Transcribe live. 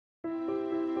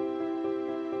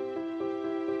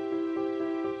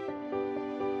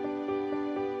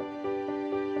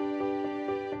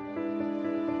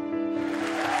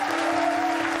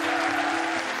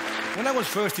I was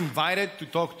first invited to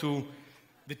talk to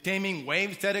the Taming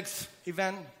Waves TEDx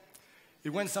event, it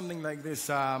went something like this.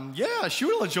 Yeah,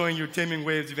 sure, I'll join your Taming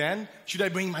Waves event. Should I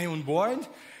bring my own board?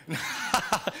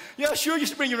 Yeah, sure, you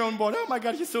should bring your own board. Oh my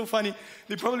God, you're so funny.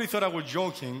 They probably thought I was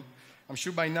joking. I'm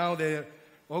sure by now the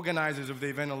organizers of the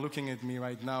event are looking at me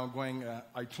right now going,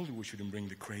 I told you we shouldn't bring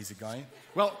the crazy guy.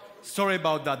 Well, sorry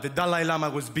about that. The Dalai Lama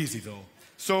was busy though.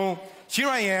 So here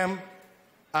I am.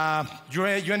 You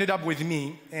ended up with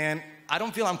me, and I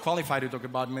don't feel I'm qualified to talk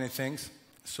about many things.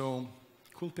 So,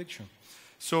 cool picture.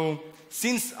 So,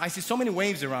 since I see so many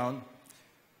waves around,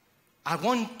 I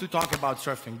want to talk about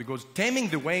surfing because taming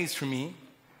the waves for me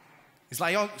is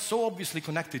like so obviously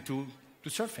connected to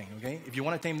surfing, okay? If you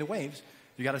want to tame the waves,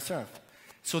 you got to surf.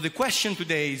 So the question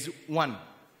today is one.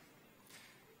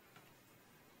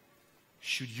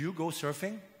 Should you go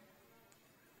surfing?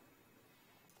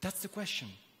 That's the question.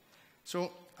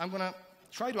 So I'm going to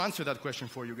try to answer that question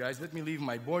for you guys. Let me leave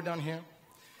my board down here.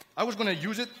 I was going to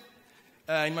use it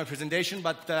in my presentation,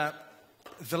 but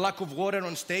the lack of water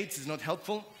on stage is not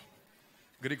helpful.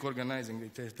 Greek organizing,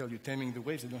 they tell you taming the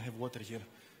waves, they don't have water here.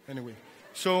 Anyway,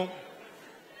 so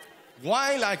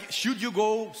why, should you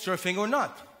go surfing or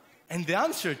not? And the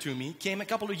answer to me came a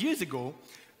couple of years ago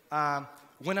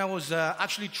when I was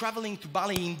actually traveling to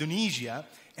Bali, Indonesia,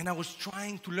 and I was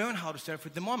trying to learn how to surf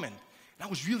at the moment. And I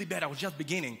was really bad, I was just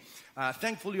beginning.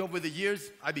 Thankfully, over the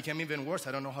years, I became even worse.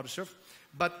 I don't know how to surf.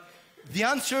 But the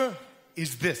answer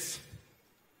is this.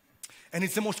 And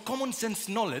it's the most common sense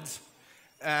knowledge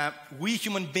we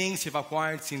human beings have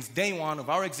acquired since day one of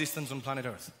our existence on planet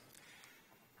Earth.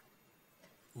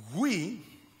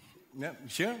 Yeah,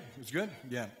 sure? It's good?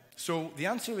 Yeah. So the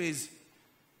answer is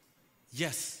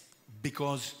yes,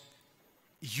 because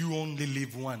you only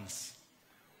live once.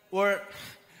 Or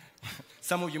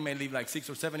some of you may live like 6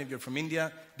 or 7 if you're from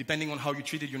India, depending on how you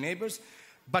treated your neighbors.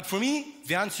 But for me,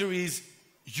 the answer is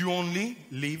you only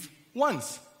live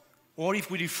once. Or if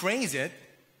we rephrase it,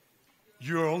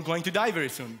 you're all going to die very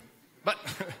soon. But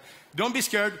don't be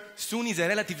scared. Soon is a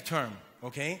relative term,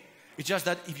 okay? It's just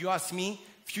that if you ask me,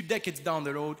 a few decades down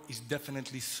the road is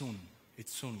definitely soon.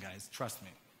 It's soon, guys. Trust me.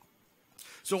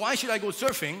 So why should I go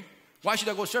surfing? Why should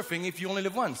I go surfing if you only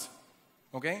live once?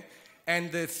 Okay?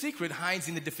 And the secret hides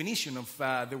in the definition of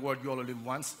the word Y.O.L.O, live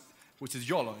once, which is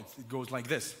Y.O.L.O. It goes like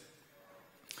this.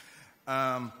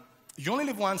 You only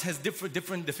live once has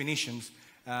different definitions.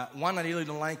 One I really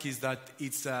don't like is that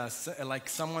it's like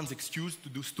someone's excuse to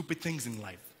do stupid things in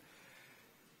life.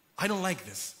 I don't like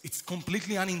this. It's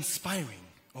completely uninspiring,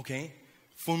 okay?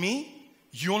 For me,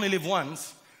 you only live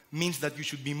once means that you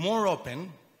should be more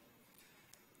open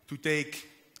to take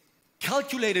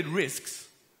calculated risks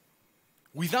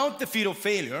without the fear of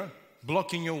failure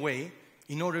blocking your way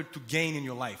in order to gain in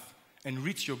your life and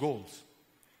reach your goals.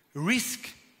 Risk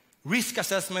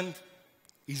assessment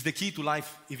is the key to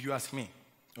life if you ask me.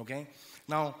 Okay?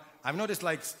 Now, I've noticed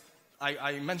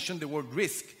I mentioned the word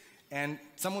risk, and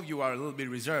some of you are a little bit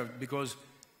reserved because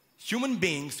human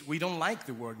beings, we don't like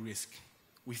the word risk.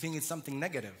 We think it's something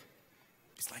negative.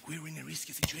 It's like we're in a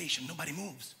risky situation, nobody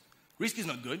moves. Risk is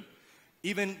not good.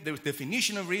 Even the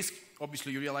definition of risk,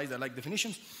 obviously you realize I like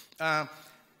definitions,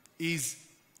 is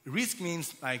risk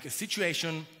means like a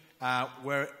situation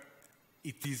where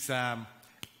it is,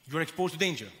 you're exposed to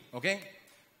danger, okay?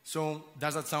 So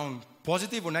does that sound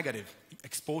positive or negative?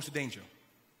 Exposed to danger.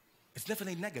 It's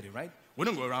definitely negative, right? We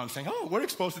don't go around saying, oh, we're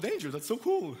exposed to danger. That's so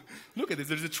cool. Look at this.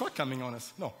 There's a truck coming on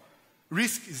us. No.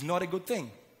 Risk is not a good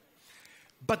thing.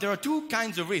 But there are two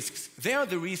kinds of risks. There are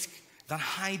the risks that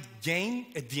hide gain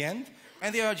at the end,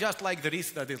 and they are just like the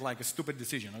risk that is like a stupid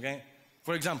decision, okay?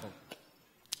 For example,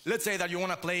 let's say that you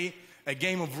want to play a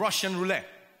game of Russian roulette,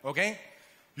 okay?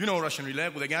 You know Russian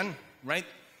roulette with a gun, right?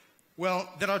 Well,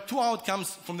 there are two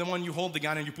outcomes from the one you hold the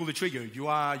gun and you pull the trigger. You're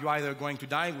either going to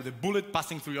die with a bullet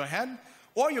passing through your head,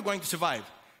 or you're going to survive.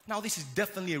 Now, this is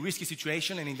definitely a risky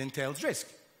situation and it entails risk,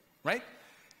 right?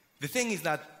 The thing is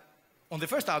that on the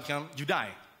first outcome, you die.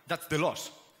 That's the loss.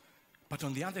 But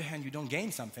on the other hand, you don't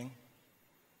gain something.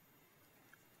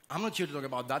 I'm not here to talk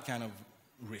about that kind of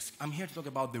risk. I'm here to talk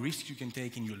about the risks you can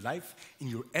take in your life, in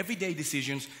your everyday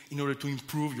decisions, in order to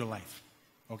improve your life,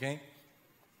 okay?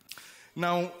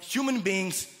 Now, human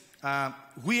beings,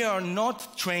 we are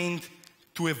not trained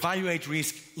to evaluate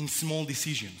risk in small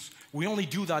decisions. We only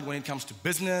do that when it comes to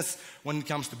business, when it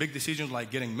comes to big decisions like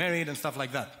getting married and stuff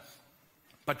like that.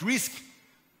 But risk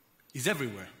is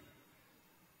everywhere.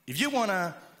 If you want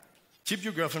to keep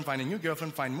your girlfriend, find a new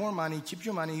girlfriend, find more money, keep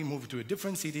your money, move to a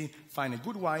different city, find a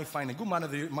good wife, find a good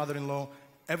mother-in-law,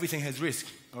 everything has risk,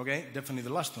 okay? Definitely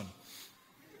the last one.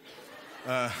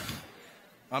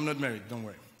 I'm not married, don't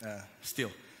worry.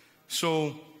 Still.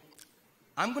 So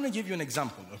I'm going to give you an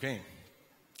example, okay?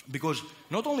 Because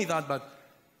not only that, but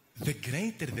the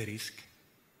greater the risk,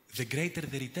 the greater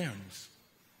the returns.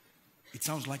 It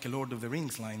sounds like a Lord of the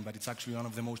Rings line, but it's actually one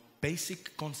of the most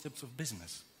basic concepts of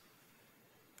business.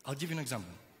 I'll give you an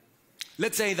example.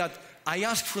 Let's say that I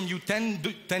ask from you 10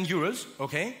 euros,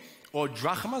 okay, or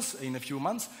drachmas in a few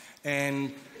months,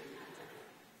 and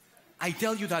I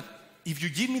tell you that if you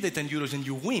give me the 10 euros and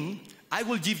you win, I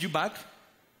will give you back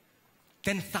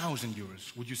 10,000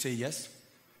 euros. Would you say yes?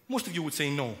 Most of you would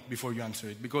say no before you answer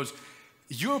it, because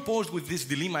you're posed with this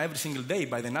dilemma every single day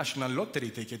by the national lottery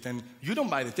ticket, and you don't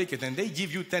buy the ticket, and they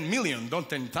give you 10 million, not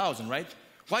 10,000, right?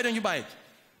 Why don't you buy it?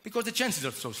 Because the chances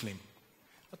are so slim.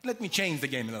 But let me change the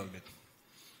game a little bit.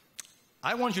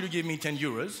 I want you to give me 10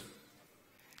 euros,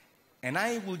 and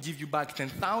I will give you back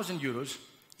 10,000 euros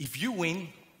if you win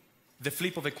the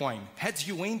flip of a coin. Heads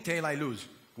you win, tail I lose.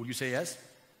 Would you say yes?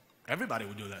 Everybody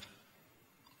would do that.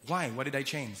 Why? What did I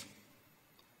change?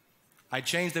 I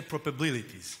changed the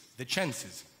probabilities, the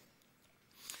chances.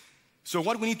 So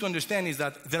what we need to understand is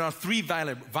that there are three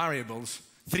variables,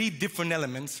 three different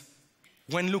elements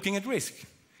when looking at risk.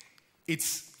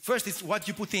 First, it's what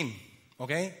you put in,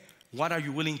 okay? What are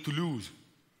you willing to lose?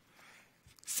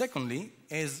 Secondly,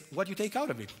 is what you take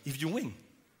out of it if you win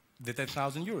the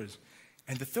 10,000 euros.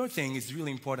 And the third thing is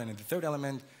really important, and the third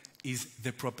element is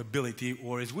the probability,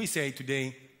 or as we say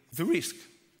today, the risk,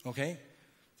 okay?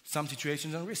 Some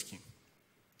situations are risky.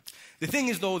 The thing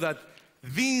is, though, that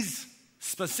these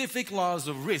specific laws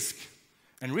of risk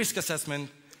and risk assessment,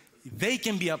 they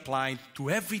can be applied to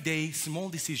everyday small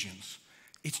decisions.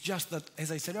 It's just that,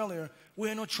 as I said earlier,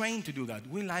 we're not trained to do that.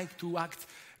 We like to act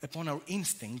upon our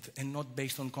instinct and not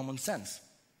based on common sense.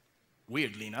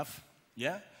 Weirdly enough,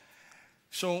 yeah?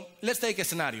 So let's take a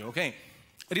scenario, okay?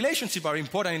 Relationships are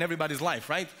important in everybody's life,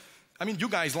 right? I mean, you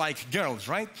guys like girls,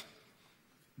 right?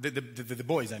 The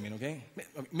boys, I mean, okay?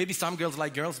 Maybe some girls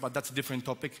like girls, but that's a different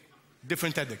topic.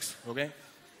 Different TEDx, okay?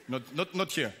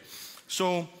 Not here.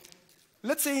 So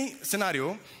let's say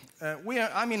scenario,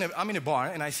 I'm in a bar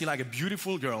and I see like a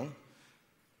beautiful girl,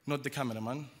 not the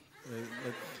cameraman.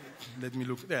 Let me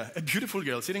look there. A beautiful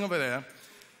girl sitting over there,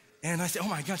 and I say, "Oh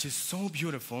my God, she's so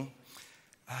beautiful."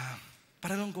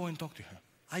 But I don't go and talk to her.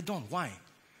 I don't. Why?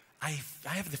 I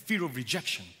have the fear of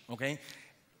rejection. Okay,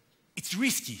 it's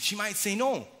risky. She might say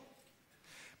no.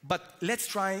 But let's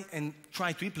try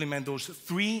to implement those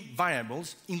three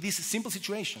variables in this simple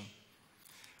situation.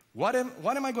 What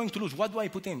am I going to lose? What do I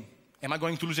put in? Am I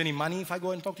going to lose any money if I go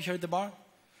and talk to her at the bar?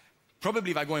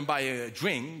 Probably if I go and buy a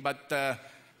drink, but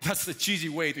that's a cheesy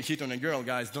way to hit on a girl,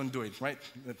 guys. Don't do it, right?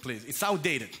 Please. It's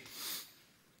outdated.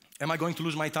 Am I going to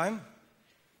lose my time?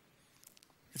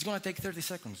 It's going to take 30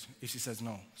 seconds if she says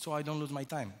no. So I don't lose my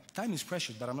time. Time is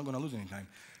precious, but I'm not going to lose any time.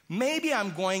 Maybe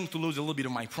I'm going to lose a little bit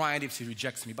of my pride if she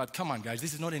rejects me, but come on, guys,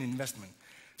 this is not an investment.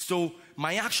 So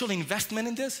my actual investment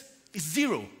in this is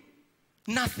zero.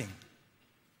 Nothing.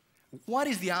 What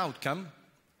is the outcome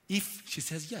if she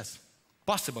says yes?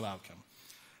 Possible outcome.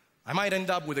 I might end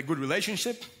up with a good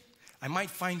relationship. I might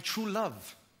find true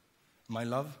love. My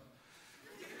love.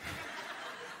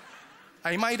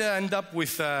 I might end up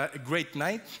with a great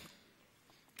night.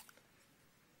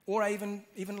 Or even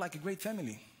like a great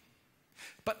family.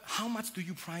 But how much do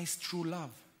you price true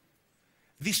love?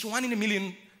 This 1 in a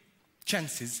million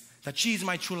chances that she is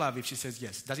my true love if she says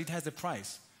yes. Does it have a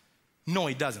price? No,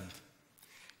 it doesn't.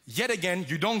 Yet again,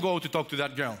 you don't go to talk to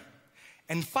that girl.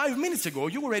 And 5 minutes ago,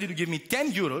 you were ready to give me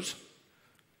 10 euros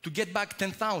to get back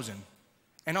 10,000.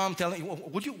 And now I'm telling you,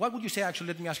 what would you say actually?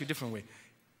 Let me ask you a different way.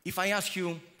 If I ask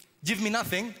you, give me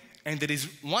nothing, and there is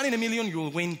 1 in a million, you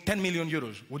will win 10 million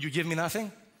euros. Would you give me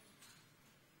nothing?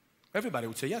 Everybody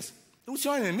would say yes. It was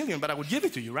 1 in a million, but I would give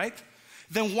it to you, right?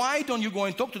 Then why don't you go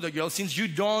and talk to the girl since you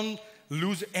don't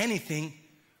lose anything?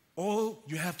 All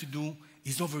you have to do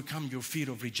is overcome your fear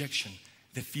of rejection,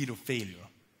 the fear of failure.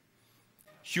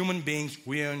 Human beings,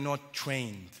 we are not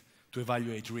trained to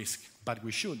evaluate risk, but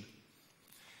we should.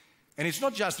 And it's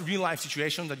not just real-life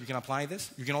situations that you can apply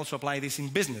this. You can also apply this in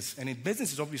business. And in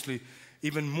business, it's obviously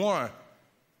even more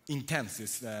intense,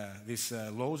 these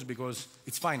laws, because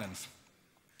it's finance.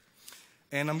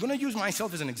 And I'm going to use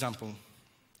myself as an example.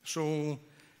 So a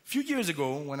few years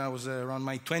ago, when I was around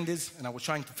my 20s, and I was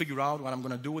trying to figure out what I'm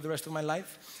going to do with the rest of my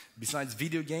life, besides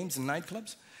video games and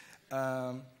nightclubs,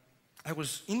 I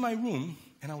was in my room,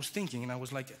 and I was thinking, and I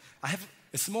was like, I have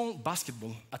a small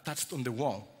basketball attached on the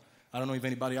wall. I don't know if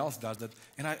anybody else does that.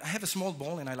 And I have a small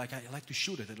ball, and I like to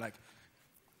shoot it.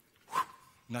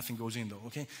 Nothing goes in though,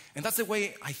 okay? And that's the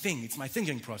way I think. It's my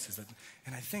thinking process.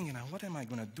 And I think, what am I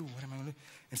going to do? What am I going to do?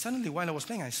 And suddenly, while I was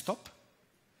playing, I stopped.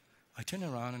 I turn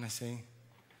around and I say,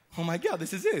 oh my God,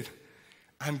 this is it.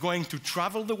 I'm going to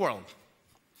travel the world.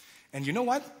 And you know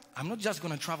what? I'm not just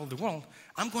going to travel the world.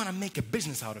 I'm going to make a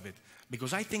business out of it.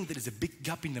 Because I think there is a big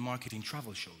gap in the market in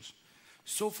travel shows.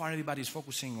 So far, everybody is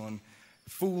focusing on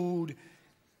food,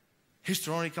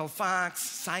 historical facts,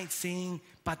 sightseeing,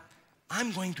 but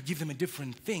I'm going to give them a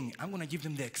different thing. I'm going to give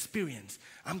them the experience.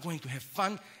 I'm going to have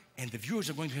fun, and the viewers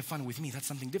are going to have fun with me. That's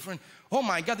something different. Oh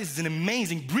my God, this is an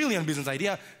amazing, brilliant business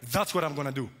idea. That's what I'm going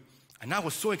to do. And I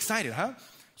was so excited, huh?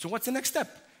 So what's the next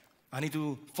step? I need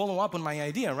to follow up on my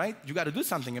idea, right? You got to do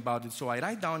something about it. So I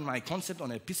write down my concept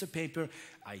on a piece of paper.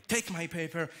 I take my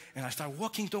paper, and I start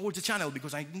walking towards the channel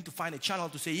because I need to find a channel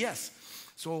to say yes.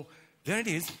 So there it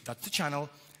is. That's the channel.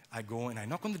 I go and I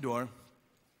knock on the door.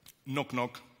 Knock,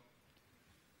 knock.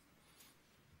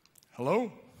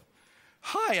 Hello?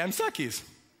 Hi, I'm Sakis.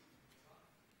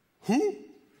 Who?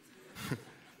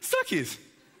 Sakis.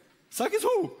 Sakis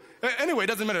who? Anyway, it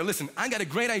doesn't matter. Listen, I got a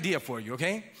great idea for you,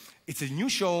 okay? It's a new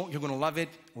show. You're going to love it.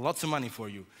 Lots of money for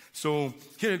you. So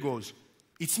here it goes.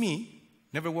 It's me.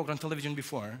 Never worked on television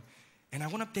before. And I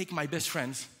want to take my best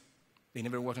friends. They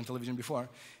never worked on television before.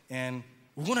 And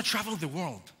we're going to travel the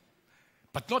world.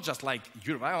 But not just like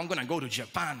Europe. I'm going to go to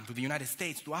Japan, to the United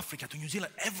States, to Africa, to New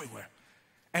Zealand, everywhere.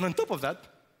 And on top of that,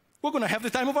 we're going to have the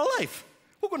time of our life.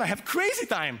 We're going to have crazy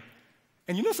time.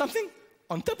 And you know something?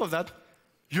 On top of that,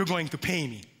 you're going to pay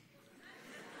me.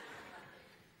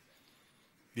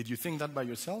 Did you think that by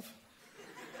yourself?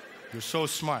 You're so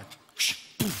smart.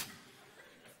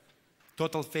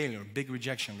 Total failure, big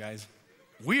rejection, guys.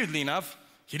 Weirdly enough,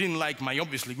 he didn't like my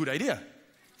obviously good idea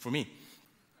for me.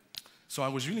 So I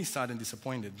was really sad and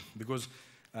disappointed because,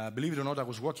 believe it or not, I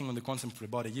was working on the concept for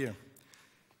about a year.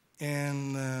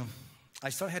 And I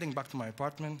start heading back to my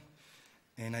apartment,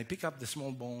 and I pick up the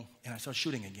small ball, and I start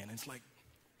shooting again. It's like,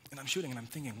 and I'm shooting, and I'm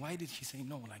thinking, why did he say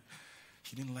no? Like,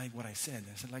 he didn't like what I said. And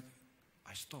I said, like,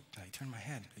 I stopped, I turned my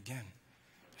head again.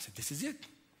 I said, this is it.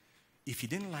 If he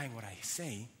didn't like what I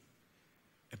say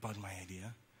about my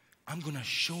idea, I'm going to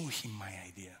show him my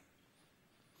idea.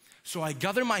 So I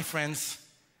gather my friends,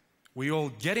 we all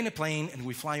get in a plane, and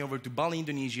we fly over to Bali,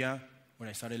 Indonesia, where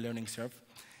I started learning surf.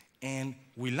 And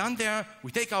we land there,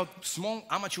 we take out small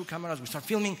amateur cameras, we start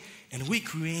filming, and we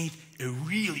create a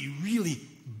really, really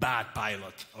bad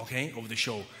pilot, okay, of the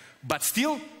show. But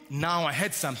still, now I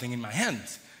had something in my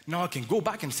hands. Now I can go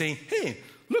back and say, hey,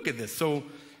 look at this. So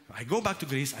I go back to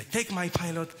Greece, I take my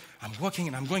pilot, I'm working,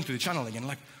 and I'm going to the channel again,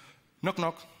 like, knock,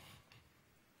 knock.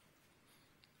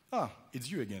 Ah, it's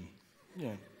you again.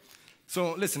 Yeah.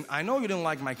 So listen, I know you didn't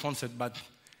like my concept, but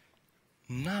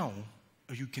now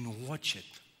you can watch it.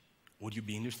 Would you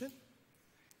be interested?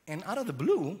 And out of the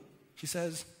blue, he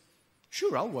says,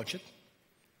 sure, I'll watch it.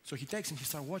 So he takes and he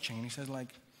starts watching, and he says like,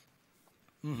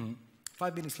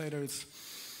 5 minutes later, it's,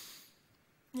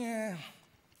 yeah,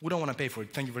 we don't want to pay for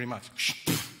it. Thank you very much.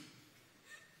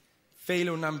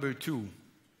 Failure number 2.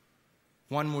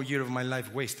 1 more year of my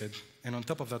life wasted. And on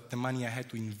top of that, the money I had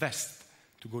to invest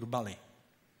to go to Bali.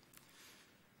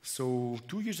 So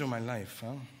 2 years of my life.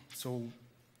 So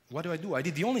what do? I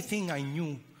did the only thing I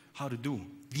knew how to do.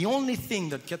 The only thing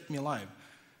that kept me alive.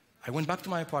 I went back to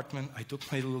my apartment. I took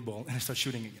my little ball and I started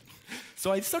shooting again.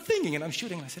 So I started thinking, and I'm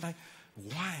shooting. And I said,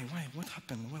 why? What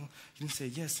happened? Well, he didn't say,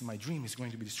 yes, my dream is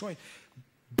going to be destroyed.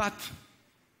 But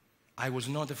I was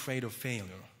not afraid of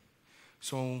failure.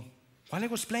 So while I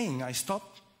was playing, I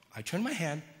stopped. I turned my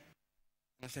head.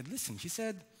 And I said, listen, he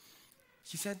said,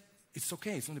 it's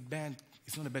okay. It's not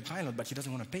a bad pilot, but he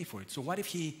doesn't want to pay for it. So what if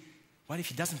he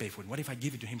doesn't pay for it? What if I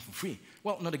give it to him for free?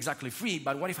 Well, not exactly free,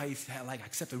 but what if I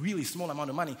accept a really small amount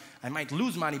of money? I might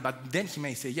lose money, but then he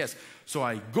may say yes. So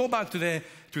I go back to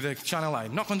the channel, I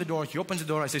knock on the door, he opens the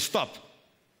door, I say, stop.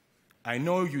 I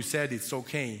know you said it's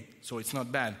okay, so it's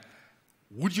not bad.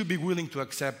 Would you be willing to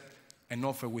accept an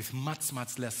offer with much,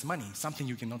 much less money? Something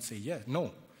you cannot say yes,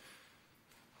 no.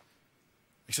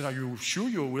 He said, are you sure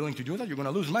you're willing to do that? You're going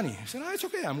to lose money. I said, it's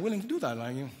okay, I'm willing to do that.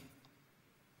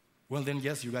 Well, then,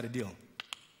 yes, you got a deal.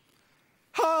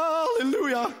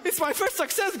 Hallelujah! It's my first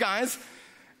success, guys.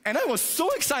 And I was so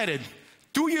excited.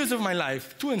 2 years of my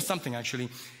life, 2 and something actually,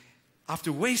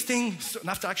 after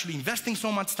actually investing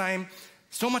so much time,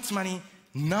 so much money,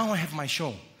 now I have my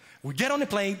show. We get on a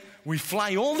plane, we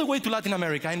fly all the way to Latin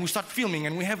America, and we start filming,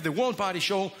 and we have the World Party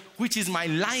Show, which is my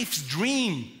life's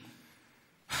dream.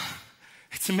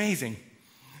 It's amazing.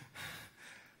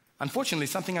 Unfortunately,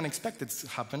 something unexpected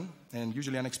happened, and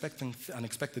usually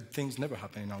unexpected things never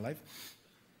happen in our life.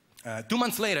 2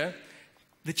 months later,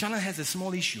 the channel has a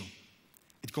small issue.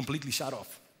 It completely shut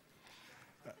off.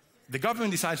 The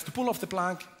government decides to pull off the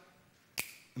plug,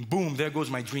 And boom, there goes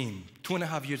my dream.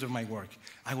 2.5 years of my work.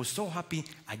 I was so happy,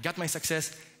 I got my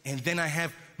success, and then I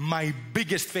have my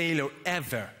biggest failure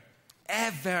ever.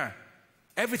 Ever.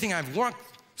 Everything I've worked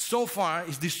so far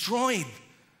is destroyed.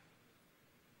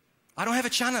 I don't have a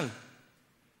channel.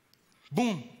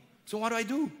 Boom. So what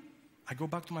do? I go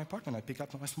back to my apartment, I pick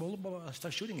up my small ball, I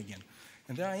start shooting again.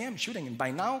 And there I am shooting. And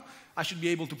by now, I should be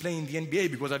able to play in the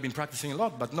NBA because I've been practicing a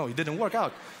lot, but no, it didn't work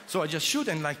out. So I just shoot,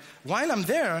 and like, while I'm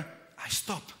there, I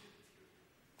stop.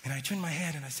 And I turn my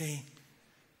head and I say,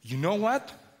 you know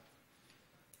what?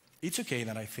 It's okay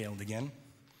that I failed again.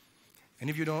 And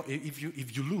if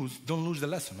you lose, don't lose the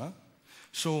lesson, huh?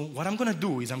 So what I'm gonna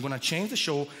do is I'm gonna change the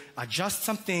show, adjust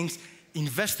some things,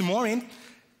 invest more in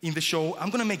the show.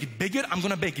 I'm gonna make it bigger, I'm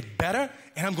gonna make it better,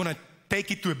 and I'm gonna take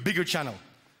it to a bigger channel.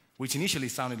 Which initially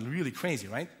sounded really crazy,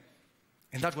 right?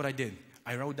 And that's what I did.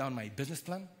 I wrote down my business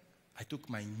plan. I took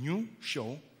my new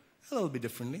show, a little bit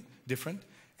different,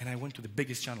 and I went to the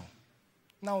biggest channel.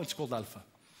 Now it's called Alpha.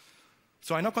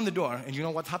 So I knock on the door, and you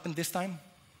know what happened this time?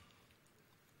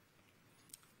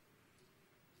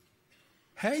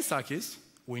 Hey, Sakis,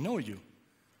 we know you.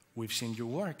 We've seen your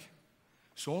work.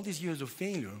 So all these years of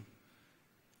failure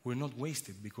were not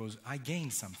wasted because I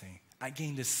gained something. I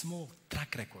gained a small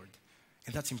track record.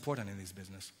 And that's important in this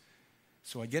business.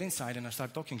 So I get inside and I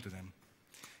start talking to them.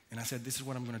 And I said, this is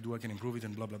what I'm going to do. I can improve it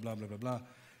and blah, blah, blah, blah, blah, blah.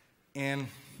 And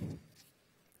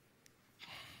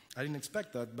I didn't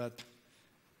expect that, but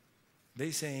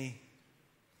they say,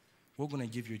 we're going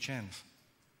to give you a chance.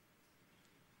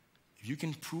 If you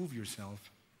can prove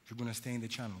yourself, you're going to stay in the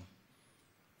channel.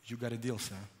 You got a deal,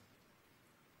 sir.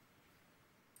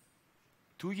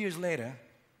 2 years later,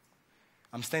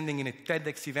 I'm standing in a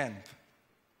TEDx event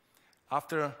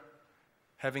after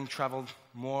having traveled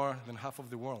more than half of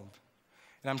the world.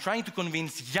 And I'm trying to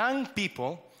convince young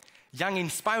people, young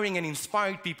inspiring and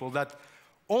inspired people, that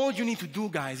all you need to do,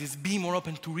 guys, is be more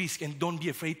open to risk and don't be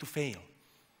afraid to fail.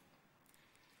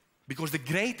 Because the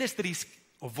greatest risk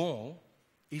of all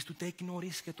is to take no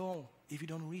risk at all. If you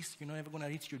don't risk, you're never going to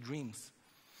reach your dreams.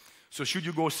 So should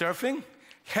you go surfing?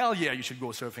 Hell yeah, you should go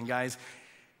surfing, guys.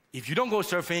 If you don't go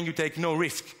surfing, you take no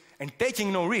risk. And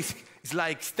taking no risk is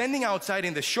like standing outside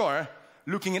in the shore,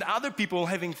 looking at other people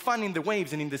having fun in the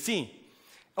waves and in the sea.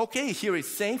 Okay, here it's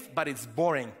safe, but it's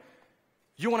boring.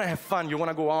 You want to have fun, you want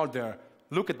to go out there,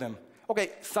 look at them. Okay,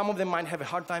 some of them might have a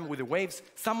hard time with the waves,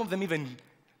 some of them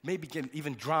maybe can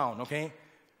even drown, okay?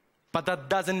 But that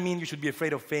doesn't mean you should be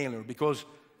afraid of failure, because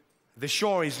the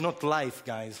shore is not life,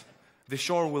 guys. The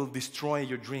shore will destroy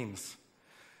your dreams.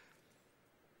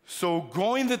 So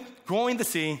go in the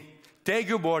sea, take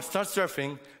your board, start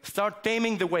surfing, start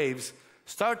taming the waves.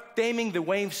 Start taming the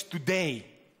waves today.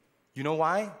 You know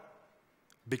why?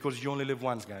 Because you only live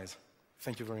once, guys.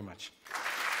 Thank you very much.